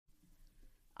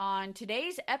On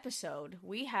today's episode,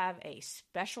 we have a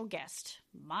special guest,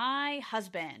 my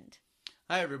husband.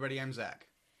 Hi, everybody. I'm Zach.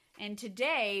 And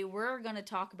today, we're going to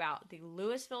talk about the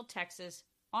Lewisville, Texas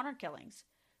honor killings,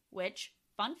 which,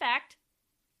 fun fact,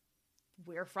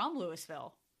 we're from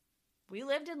Lewisville. We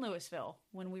lived in Lewisville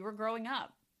when we were growing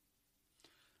up.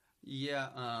 Yeah,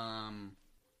 I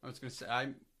was going to say, I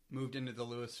moved into the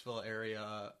Lewisville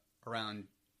area around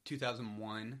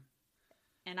 2001.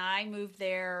 And I moved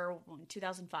there in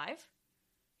 2005.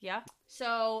 Yeah.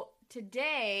 So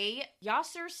today,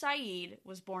 Yasser Said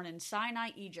was born in Sinai,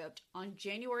 Egypt on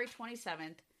January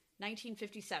 27th,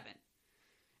 1957.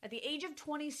 At the age of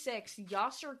 26,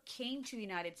 Yasser came to the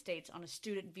United States on a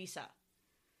student visa.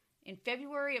 In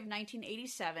February of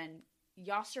 1987,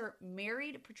 Yasser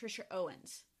married Patricia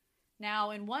Owens. Now,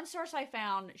 in one source I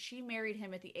found, she married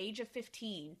him at the age of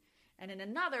 15, and in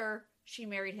another, she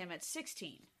married him at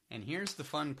 16. And here's the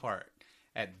fun part.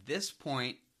 At this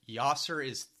point, Yasser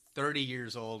is 30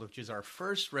 years old, which is our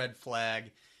first red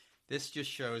flag. This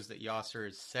just shows that Yasser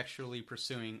is sexually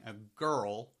pursuing a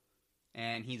girl,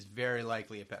 and he's very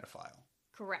likely a pedophile.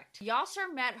 Correct.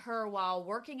 Yasser met her while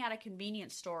working at a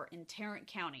convenience store in Tarrant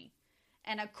County.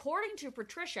 And according to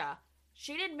Patricia,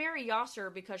 she didn't marry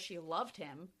Yasser because she loved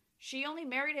him. She only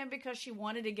married him because she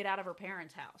wanted to get out of her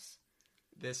parents' house.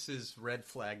 This is red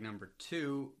flag number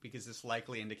 2, because this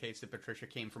likely indicates that Patricia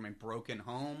came from a broken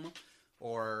home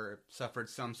or suffered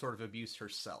some sort of abuse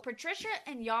herself. Patricia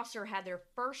and Yasser had their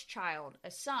first child, a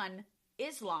son,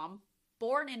 Islam,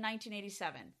 born in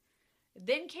 1987.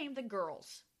 Then came the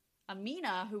girls,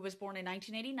 Amina, who was born in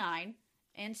 1989,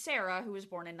 and Sarah, who was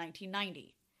born in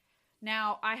 1990.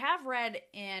 Now, I have read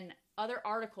in other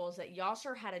articles that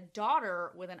Yasser had a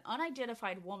daughter with an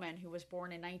unidentified woman who was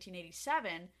born in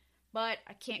 1987, but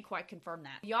I can't quite confirm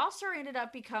that. Yasser ended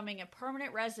up becoming a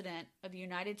permanent resident of the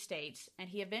United States, and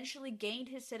he eventually gained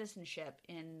his citizenship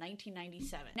in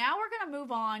 1997. Now we're going to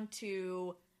move on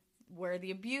to where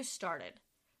the abuse started.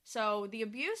 So the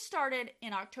abuse started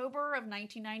in October of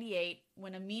 1998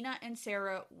 when Amina and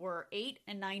Sarah were 8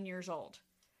 and 9 years old.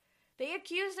 They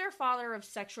accused their father of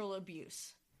sexual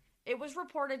abuse. It was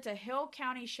reported to Hill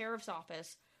County Sheriff's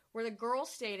Office, where the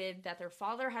girls stated that their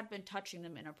father had been touching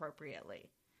them inappropriately.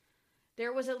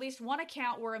 There was at least one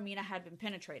account where Amina had been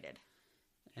penetrated.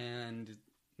 And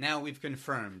now we've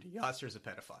confirmed Yasser's a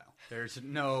pedophile. There's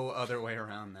no other way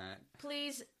around that.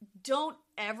 Please don't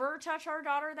ever touch our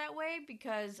daughter that way,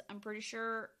 because I'm pretty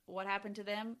sure what happened to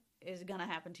them is going to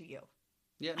happen to you.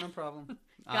 Yeah, no problem.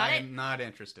 I'm not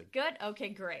interested. Good? Okay,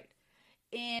 great.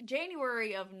 In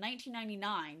January of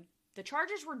 1999, the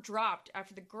charges were dropped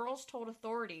after the girls told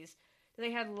authorities that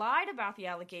they had lied about the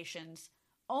allegations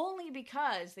only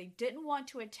because they didn't want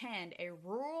to attend a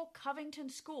rural Covington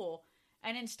school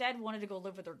and instead wanted to go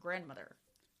live with their grandmother.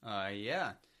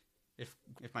 Yeah. If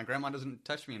my grandma doesn't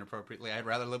touch me inappropriately, I'd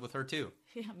rather live with her too.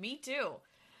 Yeah, me too.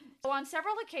 So on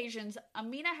several occasions,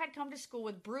 Amina had come to school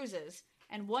with bruises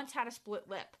and once had a split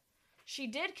lip. She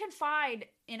did confide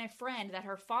in a friend that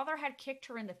her father had kicked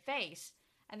her in the face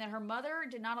and that her mother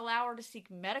did not allow her to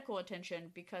seek medical attention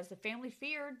because the family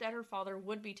feared that her father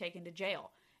would be taken to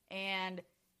jail. And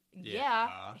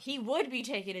yeah, he would be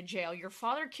taken to jail. Your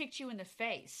father kicked you in the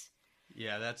face.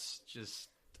 Yeah, that's just,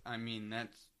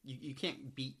 you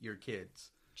can't beat your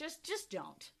kids. Just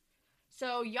don't.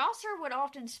 So Yasser would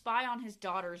often spy on his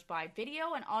daughters by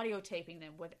video and audio taping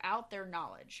them without their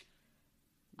knowledge.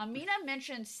 Amina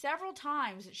mentioned several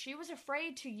times that she was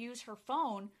afraid to use her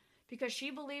phone because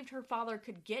she believed her father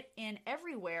could get in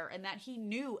everywhere and that he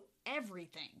knew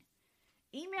everything.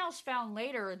 Emails found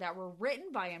later that were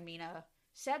written by Amina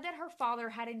said that her father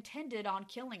had intended on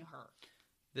killing her.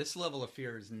 This level of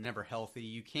fear is never healthy.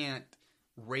 You can't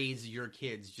raise your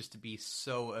kids just to be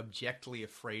so objectively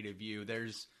afraid of you.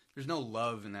 There's no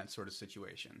love in that sort of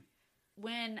situation.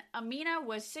 When Amina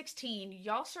was 16,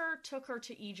 Yasser took her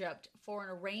to Egypt for an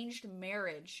arranged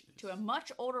marriage to a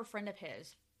much older friend of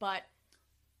his, but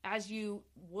as you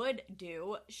would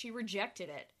do, she rejected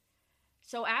it.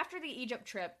 So after the Egypt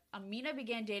trip, Amina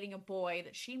began dating a boy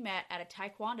that she met at a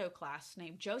taekwondo class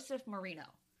named Joseph Marino.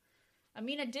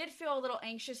 Amina did feel a little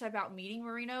anxious about meeting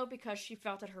Marino because she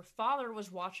felt that her father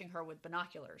was watching her with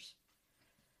binoculars.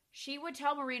 She would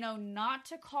tell Marino not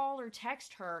to call or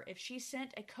text her if she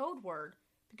sent a code word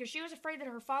because she was afraid that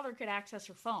her father could access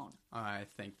her phone. I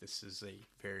think this is a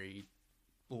very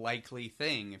likely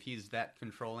thing. If he's that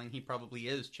controlling, he probably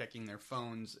is checking their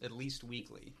phones at least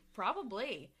weekly.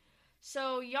 Probably.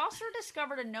 So Yasser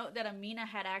discovered a note that Amina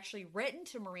had actually written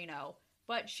to Marino,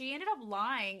 but she ended up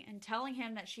lying and telling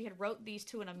him that she had wrote these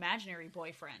to an imaginary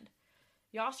boyfriend.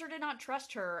 Yasser did not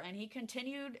trust her, and he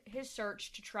continued his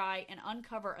search to try and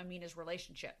uncover Amina's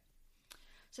relationship.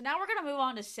 So now we're going to move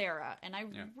on to Sarah, and I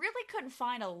really couldn't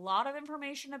find a lot of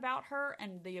information about her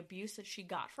and the abuse that she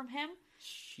got from him.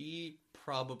 She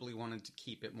probably wanted to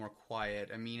keep it more quiet.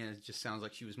 Amina just sounds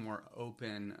like she was more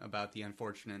open about the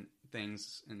unfortunate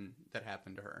things that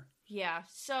happened to her. Yeah,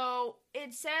 so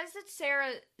it says that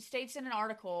Sarah states in an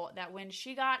article that when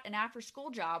she got an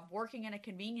after-school job working in a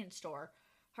convenience store,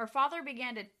 her father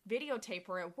began to videotape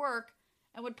her at work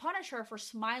and would punish her for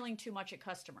smiling too much at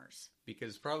customers.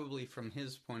 Because probably from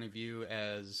his point of view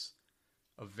as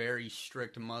a very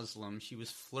strict Muslim, she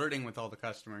was flirting with all the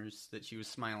customers that she was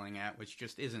smiling at, which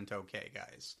just isn't okay,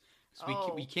 guys.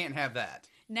 So we can't have that.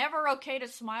 Never okay to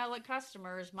smile at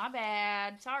customers. My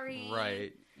bad. Sorry.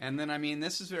 Right. And then, I mean,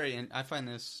 this is I find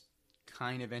this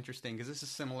kind of interesting because this is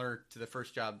similar to the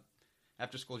first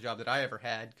after-school job that I ever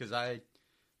had, because I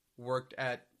worked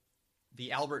at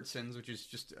the Albertsons, which is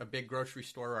just a big grocery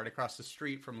store right across the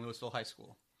street from Louisville High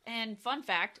School. And fun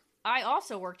fact, I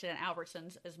also worked at an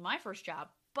Albertsons as my first job,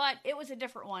 but it was a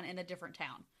different one in a different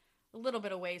town, a little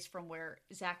bit of ways from where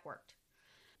Zach worked.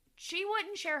 She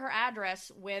wouldn't share her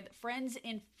address with friends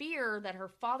in fear that her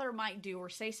father might do or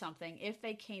say something if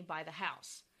they came by the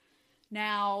house.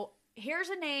 Now, here's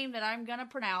a name that I'm going to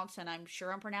pronounce, and I'm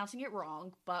sure I'm pronouncing it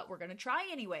wrong, but we're going to try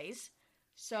anyways.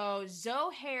 So,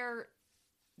 Zohair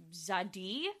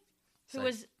Zadie, who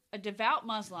was a devout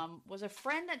Muslim, was a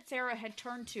friend that Sarah had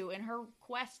turned to in her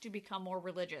quest to become more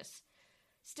religious.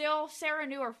 Still, Sarah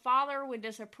knew her father would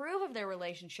disapprove of their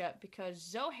relationship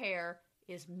because Zohair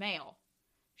is male.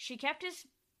 She kept his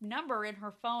number in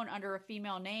her phone under a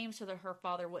female name so that her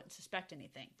father wouldn't suspect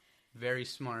anything. Very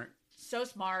smart. So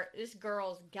smart. This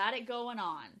girl's got it going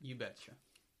on. You betcha.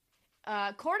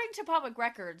 According to public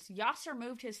records, Yasser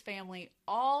moved his family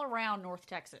all around North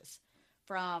Texas,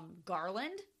 from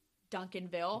Garland,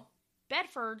 Duncanville,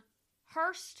 Bedford,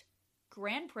 Hurst,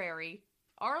 Grand Prairie,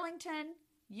 Arlington,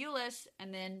 Euless,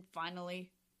 and then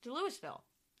finally to Louisville.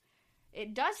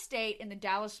 It does state in the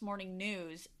Dallas Morning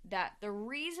News that the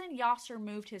reason Yasser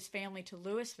moved his family to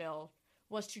Louisville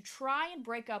was to try and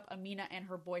break up Amina and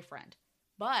her boyfriend.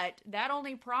 But that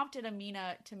only prompted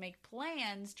Amina to make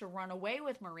plans to run away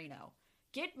with Marino,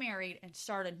 get married, and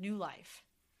start a new life.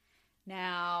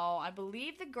 Now, I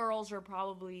believe the girls are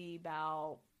probably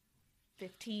about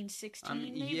 15, 16,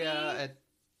 maybe? Yeah, at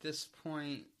this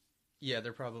point,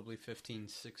 they're probably 15,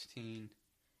 16.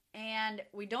 And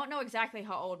we don't know exactly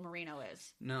how old Marino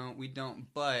is. No, we don't,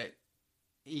 but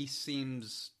he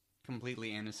seems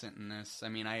completely innocent in this. I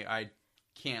mean, I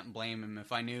can't blame him.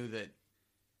 If I knew that,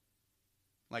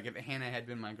 like, if Hannah had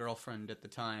been my girlfriend at the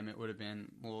time, it would have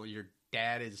been, well, your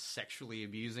dad is sexually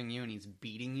abusing you and he's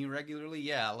beating you regularly?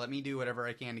 Yeah, let me do whatever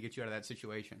I can to get you out of that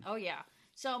situation. Oh, yeah.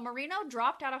 So Marino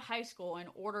dropped out of high school in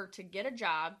order to get a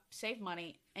job, save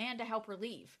money, and to help her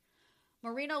leave.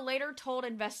 Marino later told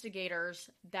investigators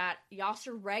that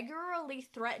Yasser regularly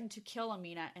threatened to kill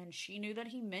Amina, and she knew that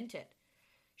he meant it.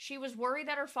 She was worried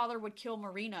that her father would kill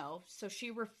Marino, so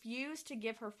she refused to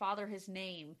give her father his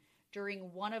name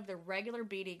during one of the regular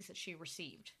beatings that she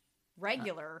received.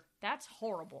 Regular? That's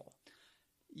horrible.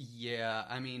 Yeah,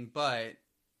 I mean, but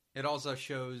it also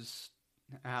shows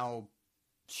how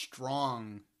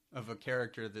strong of a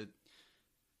character that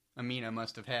Amina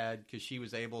must have had, because she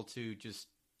was able to just,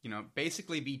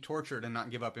 basically be tortured and not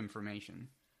give up information.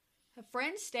 Her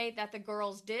friends state that the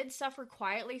girls did suffer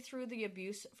quietly through the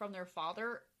abuse from their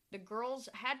father. The girls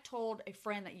had told a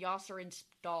friend that Yasser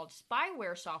installed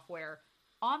spyware software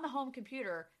on the home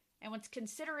computer and was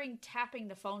considering tapping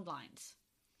the phone lines.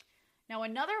 Now,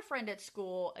 another friend at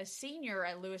school, a senior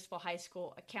at Louisville High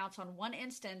School, accounts on one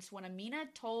instance when Amina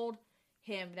told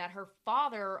him that her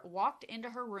father walked into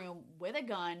her room with a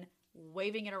gun,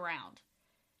 waving it around.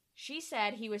 She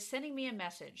said he was sending me a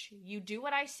message. You do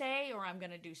what I say or I'm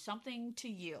going to do something to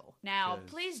you. Now,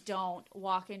 please don't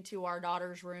walk into our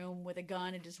daughter's room with a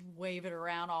gun and just wave it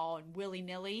around all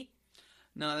willy-nilly.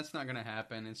 No, that's not going to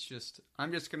happen. It's just,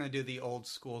 I'm just going to do the old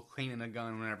school cleaning a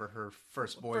gun whenever her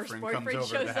first boyfriend comes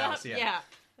over to the house. Yeah.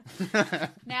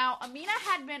 Now, Amina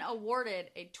had been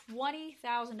awarded a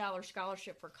 $20,000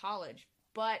 scholarship for college,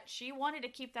 but she wanted to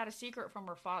keep that a secret from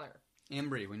her father.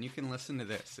 Embry, when you can listen to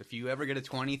this, if you ever get a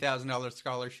 $20,000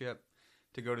 scholarship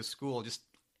to go to school, just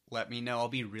let me know. I'll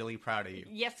be really proud of you.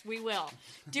 Yes, we will.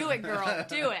 Do it, girl.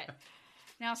 Do it.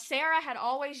 Now, Sarah had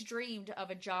always dreamed of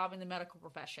a job in the medical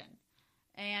profession.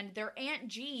 And their Aunt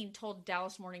Jean told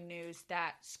Dallas Morning News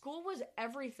that school was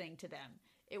everything to them.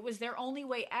 It was their only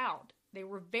way out. They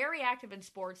were very active in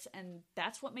sports, and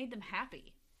that's what made them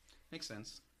happy. Makes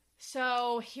sense.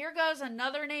 So here goes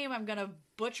another name I'm going to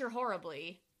butcher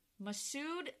horribly.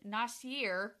 Masood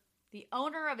Nasir, the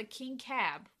owner of a King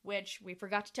Cab, which we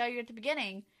forgot to tell you at the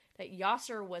beginning that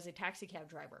Yasser was a taxi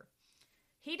cab driver.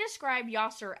 He described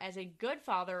Yasser as a good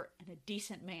father and a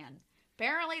decent man.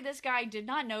 Apparently, this guy did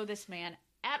not know this man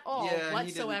at all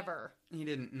whatsoever. He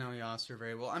didn't know Yasser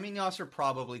very well. I mean, Yasser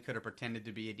probably could have pretended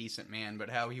to be a decent man, but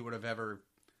how he would have ever...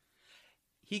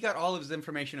 He got all of his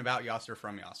information about Yasser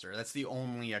from Yasser. That's the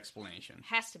only explanation.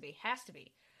 Has to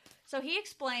be. So he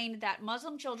explained that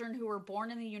Muslim children who were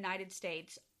born in the United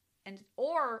States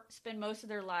or spend most of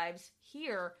their lives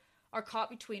here are caught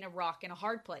between a rock and a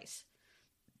hard place.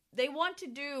 They want to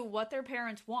do what their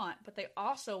parents want, but they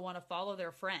also want to follow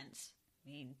their friends. I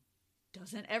mean,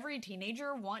 doesn't every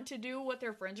teenager want to do what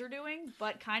their friends are doing,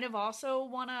 but kind of also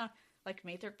want to, like,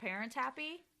 make their parents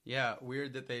happy? Yeah,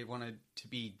 weird that they wanted to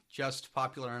be just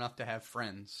popular enough to have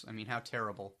friends. I mean, how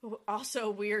terrible. Also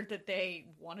weird that they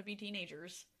want to be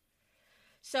teenagers.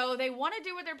 So they want to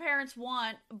do what their parents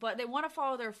want, but they want to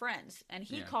follow their friends. And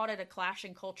he called it a clash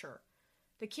in culture.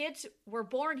 The kids were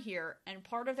born here, and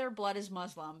part of their blood is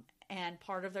Muslim, and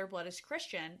part of their blood is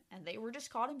Christian, and they were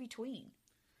just caught in between.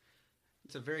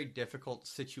 It's a very difficult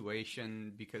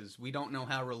situation because we don't know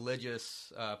how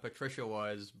religious Patricia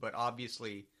was, but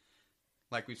obviously,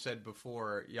 like we've said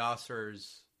before,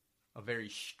 Yasser's a very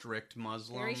strict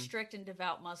Muslim. Very strict and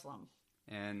devout Muslim.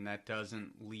 And that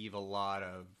doesn't leave a lot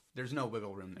of... There's no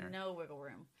wiggle room there. No wiggle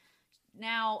room.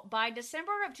 Now, by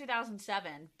December of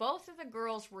 2007, both of the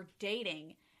girls were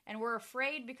dating and were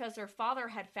afraid because their father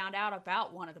had found out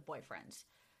about one of the boyfriends.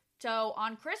 So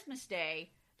on Christmas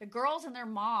Day, the girls and their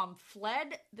mom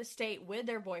fled the state with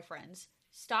their boyfriends,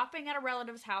 stopping at a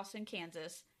relative's house in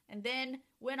Kansas, and then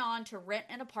went on to rent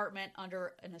an apartment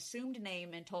under an assumed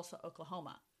name in Tulsa,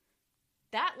 Oklahoma.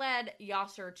 That led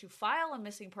Yasser to file a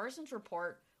missing persons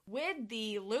report with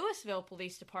the Louisville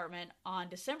Police Department on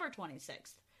December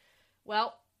 26th.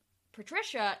 Well,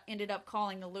 Patricia ended up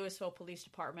calling the Louisville Police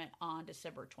Department on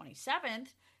December 27th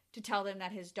to tell them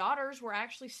that his daughters were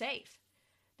actually safe.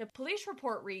 The police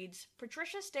report reads,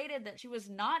 Patricia stated that she was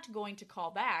not going to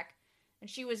call back, and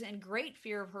she was in great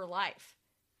fear of her life.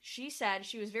 She said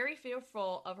she was very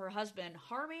fearful of her husband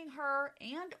harming her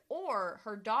and or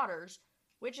her daughters,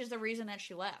 which is the reason that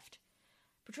she left.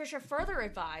 Patricia further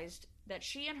advised that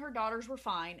she and her daughters were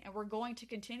fine and were going to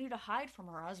continue to hide from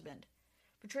her husband.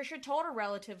 Patricia told a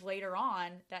relative later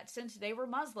on that since they were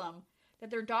Muslim,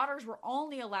 that their daughters were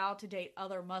only allowed to date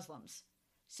other Muslims.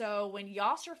 So when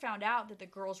Yasser found out that the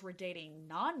girls were dating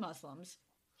non-Muslims,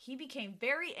 he became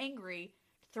very angry,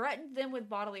 threatened them with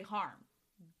bodily harm.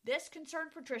 This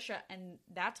concerned Patricia, and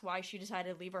that's why she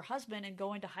decided to leave her husband and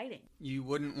go into hiding. You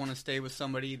wouldn't want to stay with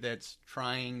somebody that's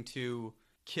trying to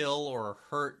kill or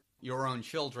hurt your own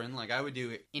children. Like, I would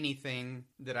do anything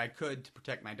that I could to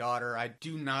protect my daughter. I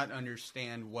do not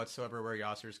understand whatsoever where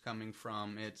Yasser's coming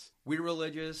from. We're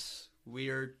religious,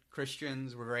 we're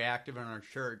Christians, we're very active in our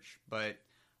church, but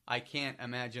I can't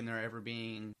imagine there ever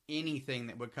being anything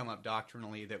that would come up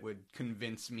doctrinally that would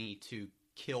convince me to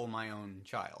kill my own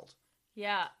child.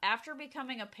 Yeah, after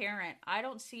becoming a parent, I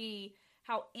don't see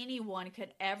how anyone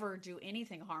could ever do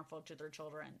anything harmful to their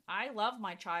children. I love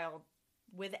my child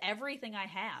with everything I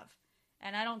have.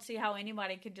 And I don't see how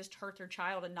anybody could just hurt their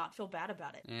child and not feel bad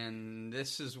about it. And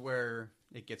this is where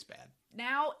it gets bad.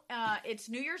 Now, it's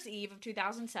New Year's Eve of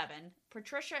 2007.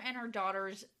 Patricia and her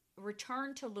daughters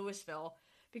returned to Louisville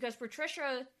because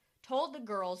Patricia told the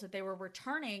girls that they were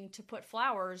returning to put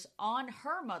flowers on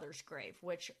her mother's grave,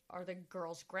 which are the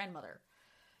girls' grandmother.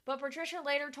 But Patricia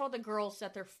later told the girls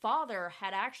that their father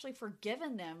had actually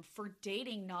forgiven them for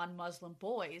dating non-Muslim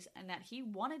boys and that he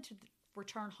wanted to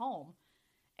return home.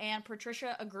 And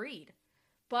Patricia agreed.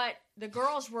 But the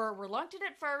girls were reluctant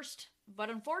at first, but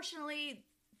unfortunately,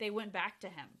 they went back to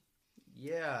him.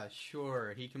 Yeah,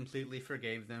 sure. He completely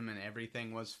forgave them and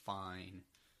everything was fine.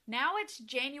 Now it's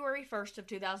January 1st of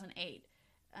 2008,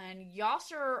 and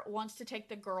Yasser wants to take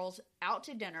the girls out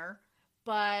to dinner,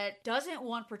 but doesn't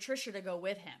want Patricia to go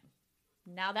with him.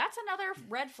 Now that's another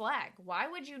red flag. Why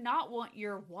would you not want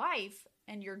your wife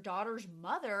and your daughter's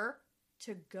mother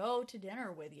to go to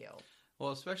dinner with you?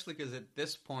 Well, especially because at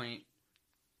this point,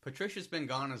 Patricia's been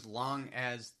gone as long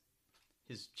as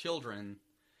his children.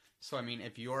 So, I mean,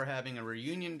 if you're having a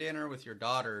reunion dinner with your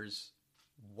daughters,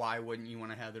 why wouldn't you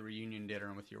want to have the reunion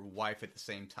dinner with your wife at the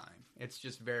same time? It's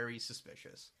just very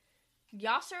suspicious.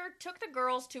 Yasser took the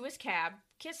girls to his cab,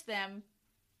 kissed them,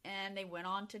 and they went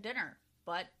on to dinner.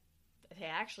 But they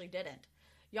actually didn't.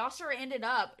 Yasser ended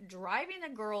up driving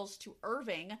the girls to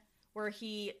Irving, where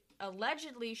he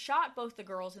allegedly shot both the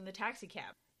girls in the taxi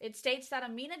cab. It states that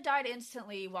Amina died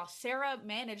instantly while Sarah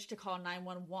managed to call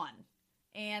 911.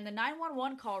 And the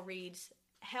 911 call reads,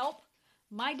 "Help,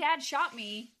 my dad shot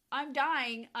me. I'm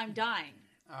dying. I'm dying."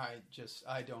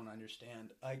 I don't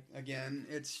understand. Again,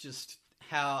 it's just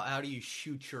how do you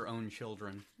shoot your own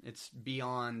children? It's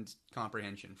beyond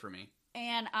comprehension for me.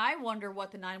 And I wonder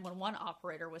what the 911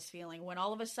 operator was feeling when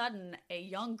all of a sudden a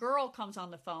young girl comes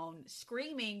on the phone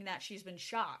screaming that she's been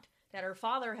shot, that her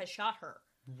father has shot her.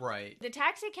 Right. The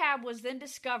taxi cab was then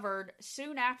discovered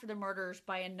soon after the murders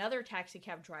by another taxi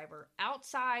cab driver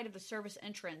outside of the service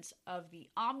entrance of the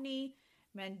Omni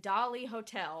Mandali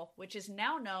Hotel, which is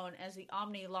now known as the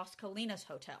Omni Las Colinas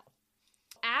Hotel.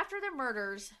 After the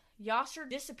murders, Yasser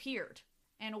disappeared,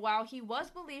 and while he was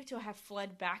believed to have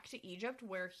fled back to Egypt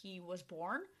where he was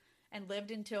born and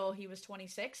lived until he was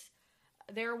 26,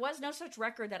 there was no such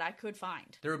record that I could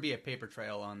find. There would be a paper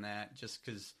trail on that just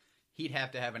because he'd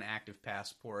have to have an active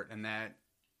passport, and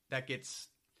that gets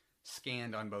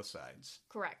scanned on both sides.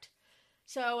 Correct.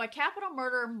 So a capital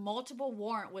murder multiple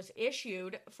warrant was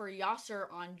issued for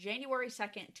Yasser on January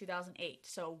 2nd, 2008.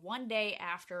 So one day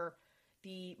after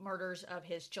the murders of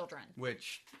his children.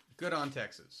 Which, good on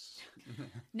Texas.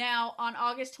 Now, on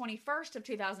August 21st of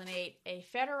 2008, a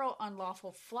federal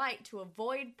unlawful flight to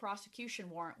avoid prosecution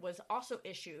warrant was also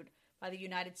issued by the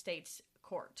United States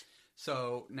court.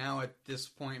 So now at this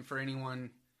point, for anyone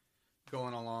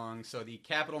going along, so the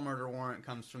capital murder warrant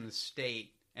comes from the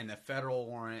state, and the federal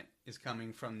warrant is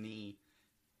coming from the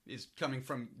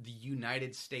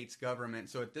United States government.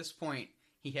 So at this point,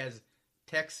 he has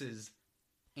Texas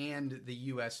and the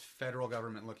U.S. federal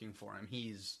government looking for him.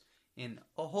 He's in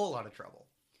a whole lot of trouble.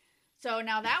 So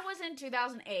now that was in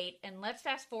 2008, and let's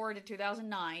fast forward to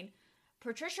 2009.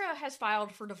 Patricia has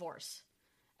filed for divorce.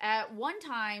 At one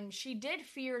time, she did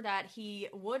fear that he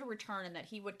would return and that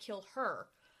he would kill her.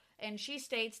 And she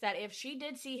states that if she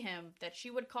did see him, that she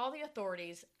would call the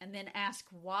authorities and then ask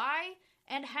why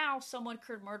and how someone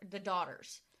could murder the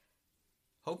daughters.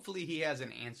 Hopefully he has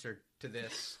an answer to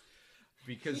this,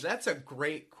 because that's a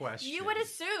great question. You would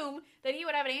assume that he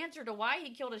would have an answer to why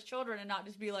he killed his children and not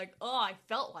just be like, "Oh, I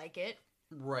felt like it."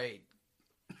 Right.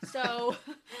 So,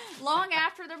 long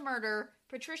after the murder,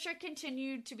 Patricia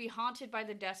continued to be haunted by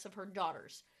the deaths of her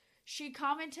daughters. She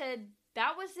commented,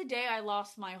 "That was the day I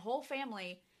lost my whole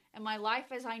family, and my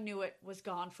life as I knew it was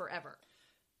gone forever.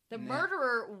 The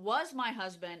murderer was my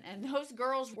husband, and those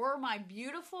girls were my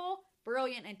beautiful,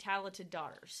 brilliant, and talented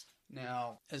daughters."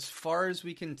 Now, as far as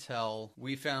we can tell,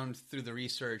 we found through the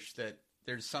research that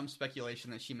there's some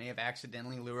speculation that she may have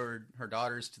accidentally lured her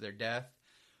daughters to their death.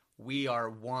 We are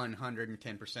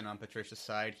 110% on Patricia's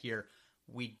side here.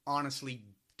 We honestly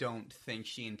don't think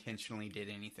she intentionally did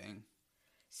anything.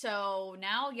 So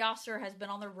now Yasser has been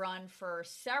on the run for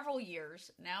several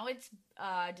years. Now it's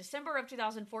December of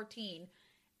 2014,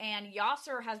 and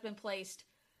Yasser has been placed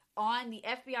on the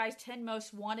FBI's 10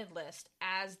 most wanted list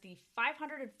as the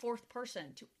 504th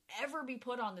person to ever be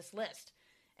put on this list.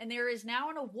 And there is now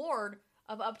an award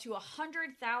of up to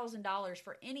 $100,000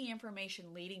 for any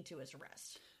information leading to his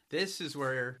arrest. This is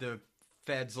where the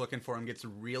feds looking for him gets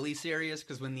really serious,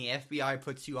 because when the FBI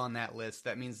puts you on that list,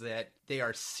 that means that they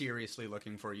are seriously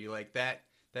looking for you. Like, that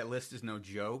list is no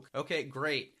joke. Okay,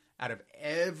 great. Out of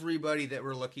everybody that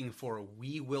we're looking for,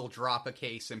 we will drop a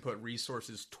case and put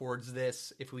resources towards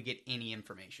this if we get any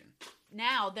information.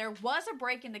 Now, there was a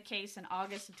break in the case in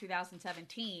August of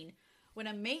 2017 when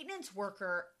a maintenance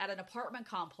worker at an apartment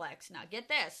complex, now get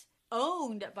this,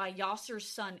 owned by Yasser's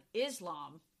son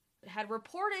Islam, had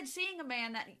reported seeing a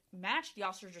man that matched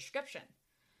Yasser's description.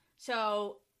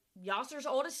 So, Yasser's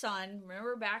oldest son,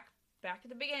 remember back at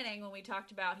the beginning when we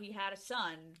talked about he had a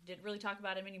son, didn't really talk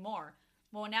about him anymore.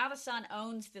 Well, now the son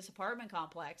owns this apartment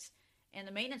complex, and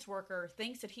the maintenance worker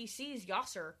thinks that he sees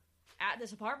Yasser at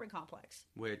this apartment complex.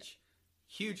 Which,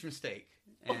 huge mistake.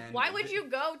 And why would you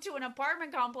go to an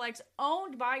apartment complex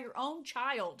owned by your own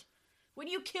child when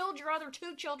you killed your other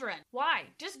two children? Why?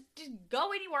 Just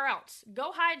go anywhere else.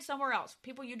 Go hide somewhere else.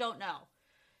 People you don't know.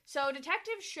 So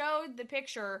detectives showed the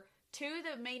picture to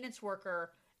the maintenance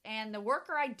worker, and the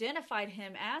worker identified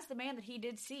him as the man that he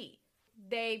did see.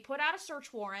 They put out a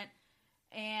search warrant,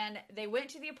 and they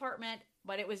went to the apartment,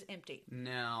 but it was empty.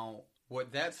 Now,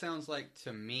 what that sounds like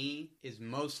to me is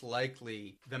most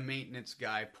likely the maintenance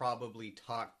guy probably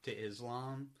talked to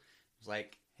Islam. It was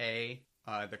like, "Hey,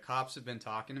 the cops have been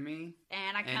talking to me."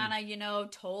 And I kind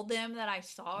of, told them that I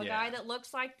saw a guy that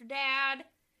looks like your dad.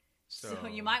 So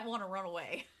you might want to run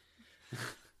away.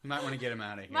 You might want to get him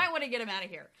out of here. Might want to get him out of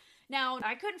here. Now,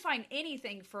 I couldn't find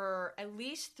anything for at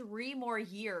least 3 more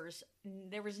years.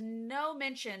 There was no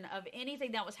mention of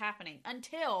anything that was happening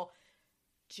until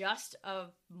just a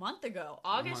month ago,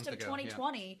 August of ago,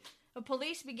 2020, the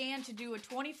police began to do a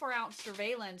 24-hour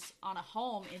surveillance on a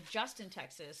home in Justin,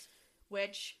 Texas,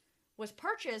 which was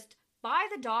purchased by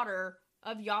the daughter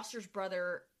of Yasser's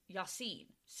brother, Yasin.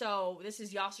 So this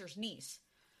is Yasser's niece.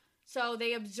 So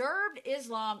they observed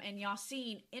Islam and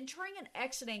Yasin entering and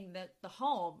exiting the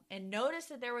home and noticed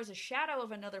that there was a shadow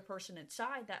of another person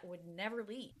inside that would never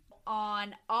leave.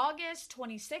 On August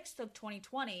 26th of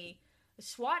 2020, the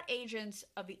SWAT agents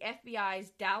of the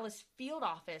FBI's Dallas field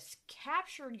office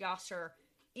captured Yasser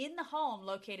in the home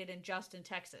located in Justin,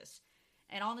 Texas.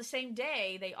 And on the same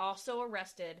day, they also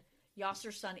arrested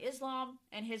Yasser's son Islam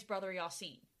and his brother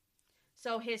Yasin.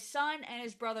 So his son and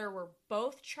his brother were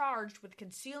both charged with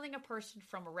concealing a person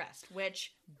from arrest,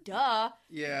 which, duh.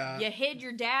 Yeah. You hid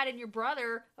your dad and your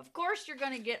brother. Of course you're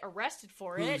going to get arrested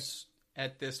for it. Who's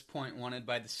at this point wanted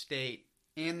by the state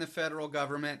and the federal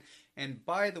government. And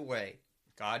by the way,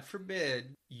 God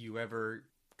forbid you ever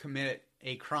commit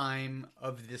a crime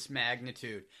of this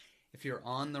magnitude. If you're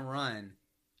on the run,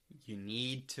 you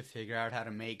need to figure out how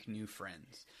to make new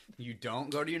friends. You don't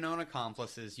go to your known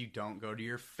accomplices. You don't go to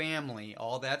your family.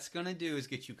 All that's going to do is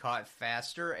get you caught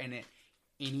faster, and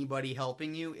anybody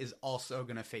helping you is also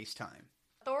going to face time.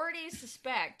 Authorities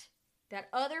suspect that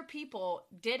other people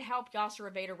did help Yasser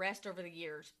evade arrest over the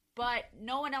years, but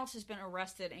no one else has been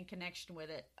arrested in connection with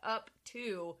it up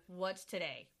to what's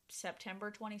today?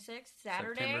 September 26th?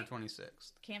 Saturday? September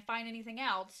 26th. Can't find anything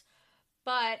else.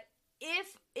 But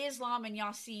if Islam and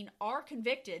Yasin are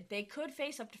convicted, they could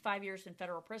face up to 5 years in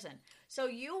federal prison. So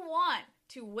you want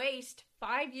to waste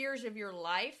 5 years of your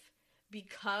life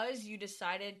because you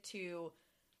decided to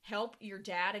help your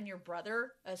dad and your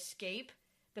brother escape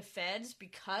the feds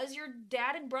because your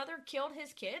dad and brother killed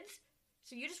his kids?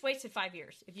 So you just wasted 5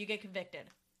 years if you get convicted.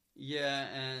 Yeah,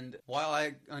 and while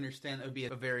I understand it would be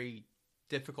a very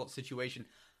difficult situation,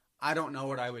 I don't know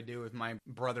what I would do if my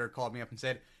brother called me up and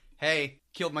said, hey,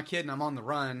 killed my kid and I'm on the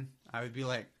run. I would be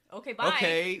like, okay, bye.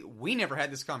 Okay, we never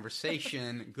had this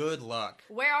conversation. Good luck.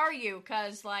 Where are you?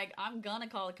 Because, I'm gonna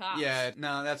call the cops. Yeah,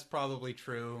 no, that's probably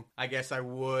true. I guess I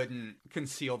wouldn't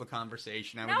conceal the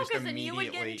conversation. I would just because then immediately...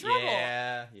 you would get in trouble.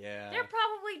 Yeah. They're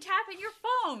probably tapping your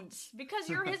phones because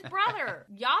you're his brother.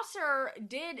 Yasser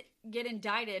did get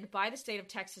indicted by the state of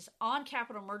Texas on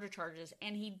capital murder charges,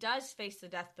 and he does face the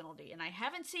death penalty. And I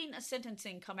haven't seen a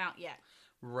sentencing come out yet.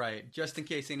 Right. Just in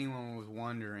case anyone was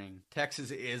wondering, Texas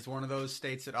is one of those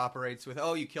states that operates with,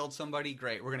 oh, you killed somebody?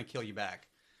 Great, we're going to kill you back.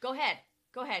 Go ahead.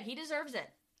 He deserves it.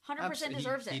 100%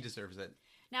 deserves it. He deserves it.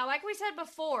 Now, like we said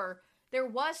before, there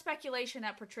was speculation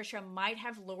that Patricia might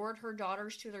have lured her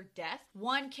daughters to their death.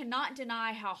 One cannot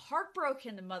deny how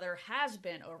heartbroken the mother has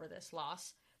been over this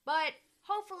loss. But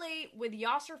hopefully, with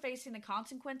Yasser facing the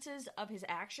consequences of his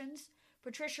actions,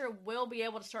 Patricia will be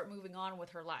able to start moving on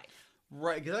with her life.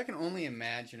 Right, because I can only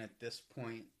imagine at this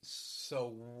point,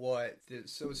 so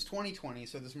it's 2020,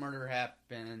 so this murder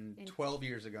happened 12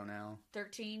 years ago now.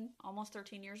 Almost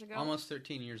 13 years ago? Almost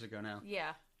 13 years ago now.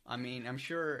 Yeah. I mean, I'm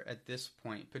sure at this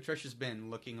point, Patricia's been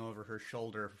looking over her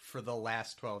shoulder for the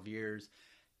last 12 years.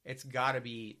 It's got to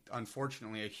be,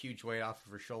 unfortunately, a huge weight off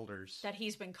of her shoulders. That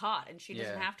he's been caught, and she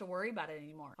doesn't have to worry about it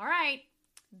anymore. All right,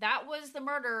 that was the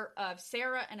murder of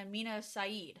Sarah and Amina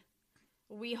Saeed.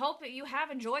 We hope that you have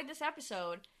enjoyed this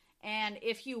episode, and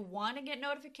if you want to get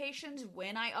notifications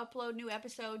when I upload new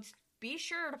episodes, be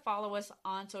sure to follow us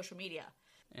on social media.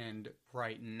 And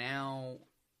right now,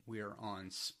 we're on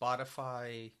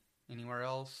Spotify. Anywhere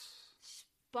else?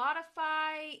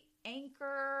 Spotify,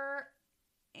 Anchor,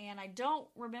 and I don't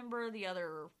remember the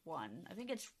other one. I think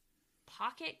it's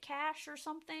Pocket Cash or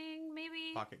something,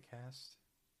 maybe? Pocket Cast?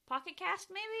 Pocket Cast,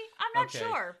 maybe? I'm not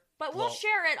sure. But we'll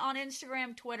share it on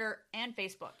Instagram, Twitter, and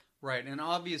Facebook. Right, and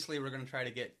obviously we're going to try to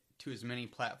get to as many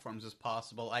platforms as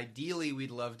possible. Ideally,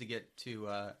 we'd love to get to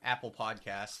Apple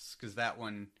Podcasts, because that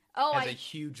one has a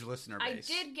huge listener base.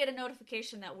 I did get a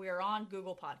notification that we are on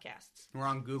Google Podcasts. We're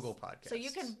on Google Podcasts. So you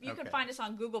can find us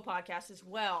on Google Podcasts as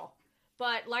well.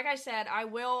 But like I said, I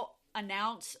will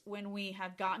announce when we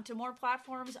have gotten to more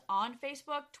platforms on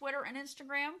Facebook, Twitter, and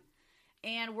Instagram.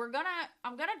 And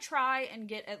I'm gonna try and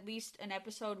get at least an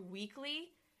episode weekly.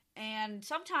 And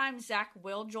sometimes Zach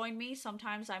will join me.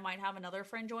 Sometimes I might have another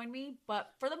friend join me.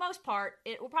 But for the most part,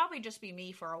 it will probably just be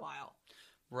me for a while.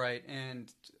 Right,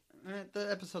 and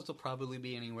the episodes will probably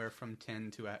be anywhere from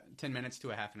 10 minutes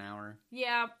to a half an hour.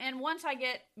 Yeah, and once I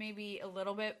get maybe a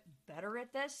little bit better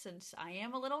at this, since I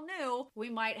am a little new,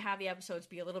 we might have the episodes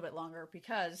be a little bit longer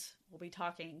because we'll be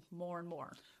talking more and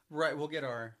more. Right, we'll get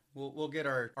our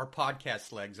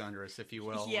podcast legs under us, if you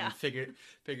will. Yeah. And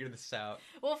figure this out.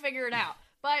 We'll figure it out.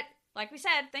 But like we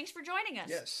said, thanks for joining us.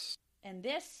 Yes. And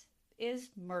this is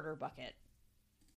Murder Bucket.